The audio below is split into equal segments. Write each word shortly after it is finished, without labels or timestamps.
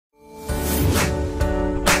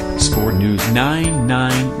News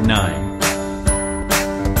 999.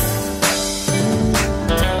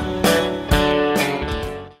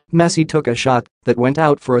 Messi took a shot that went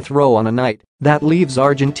out for a throw on a night that leaves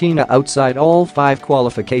Argentina outside all 5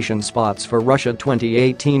 qualification spots for Russia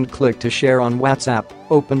 2018. Click to share on WhatsApp,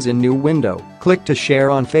 opens in new window. Click to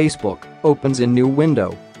share on Facebook, opens in new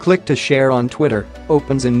window. Click to share on Twitter,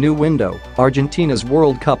 opens in new window. Argentina's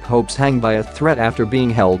World Cup hopes hang by a thread after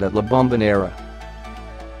being held at La Bombonera.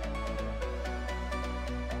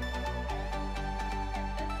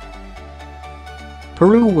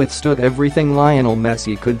 Peru withstood everything Lionel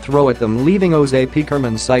Messi could throw at them, leaving Jose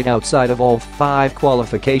Pekerman's sight outside of all 5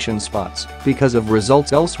 qualification spots because of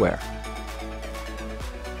results elsewhere.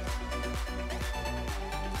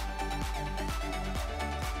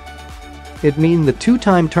 It means the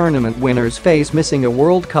 2-time tournament winners face missing a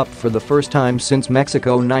World Cup for the first time since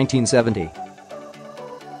Mexico 1970.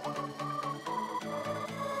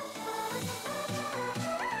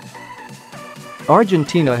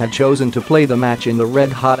 Argentina had chosen to play the match in the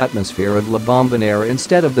red-hot atmosphere of La Bombonera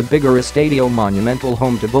instead of the bigger Estadio Monumental,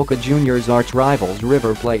 home to Boca Juniors' arch-rivals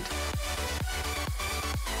River Plate.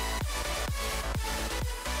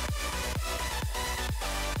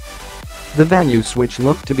 The venue switch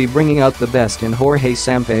looked to be bringing out the best in Jorge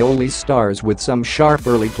Sampaoli's stars with some sharp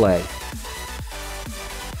early play.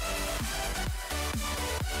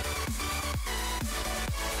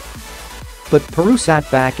 But Peru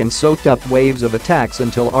sat back and soaked up waves of attacks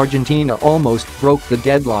until Argentina almost broke the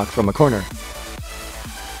deadlock from a corner.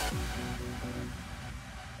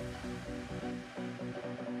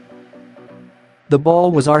 The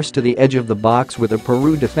ball was arsed to the edge of the box, with a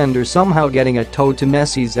Peru defender somehow getting a toe to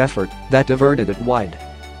Messi's effort that diverted it wide.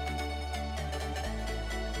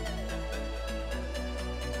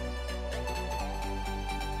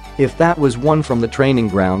 If that was one from the training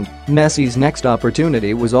ground, Messi's next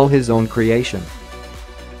opportunity was all his own creation.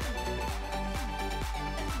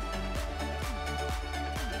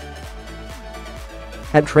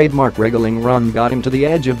 A trademark wriggling run got him to the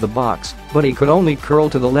edge of the box, but he could only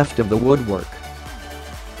curl to the left of the woodwork.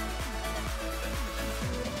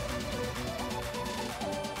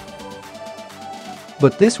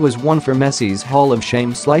 But this was one for Messi's Hall of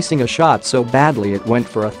Shame, slicing a shot so badly it went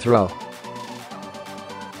for a throw.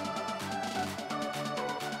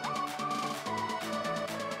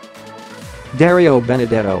 Dario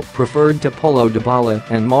Benedetto preferred to Paulo Dybala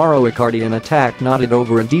and Mauro Icardi. An attack knotted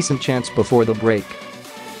over a decent chance before the break.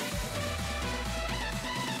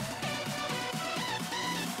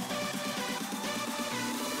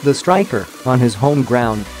 The striker, on his home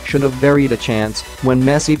ground, should have buried a chance when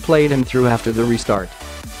Messi played him through after the restart.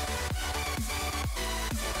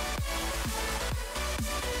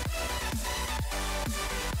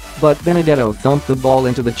 But Benedetto thumped the ball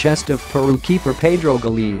into the chest of Peru keeper Pedro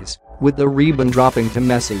Galiz, with the rebound dropping to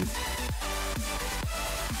Messi.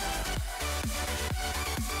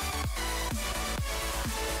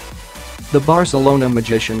 The Barcelona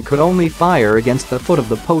magician could only fire against the foot of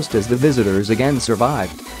the post as the visitors again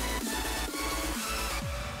survived.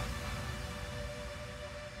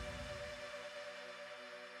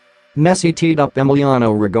 Messi teed up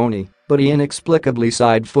Emiliano Rigoni, but he inexplicably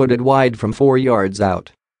side-footed wide from 4 yards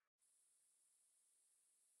out.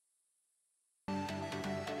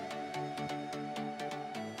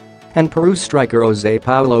 And Peru striker Jose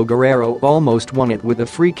Paulo Guerrero almost won it with a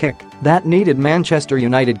free kick that needed Manchester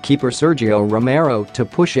United keeper Sergio Romero to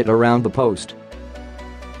push it around the post.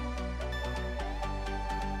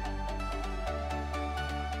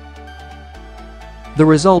 The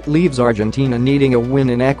result leaves Argentina needing a win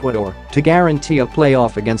in Ecuador to guarantee a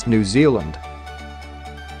playoff against New Zealand.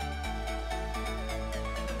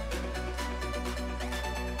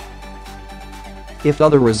 If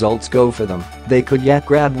other results go for them, they could yet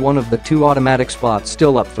grab one of the 2 automatic spots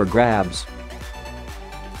still up for grabs.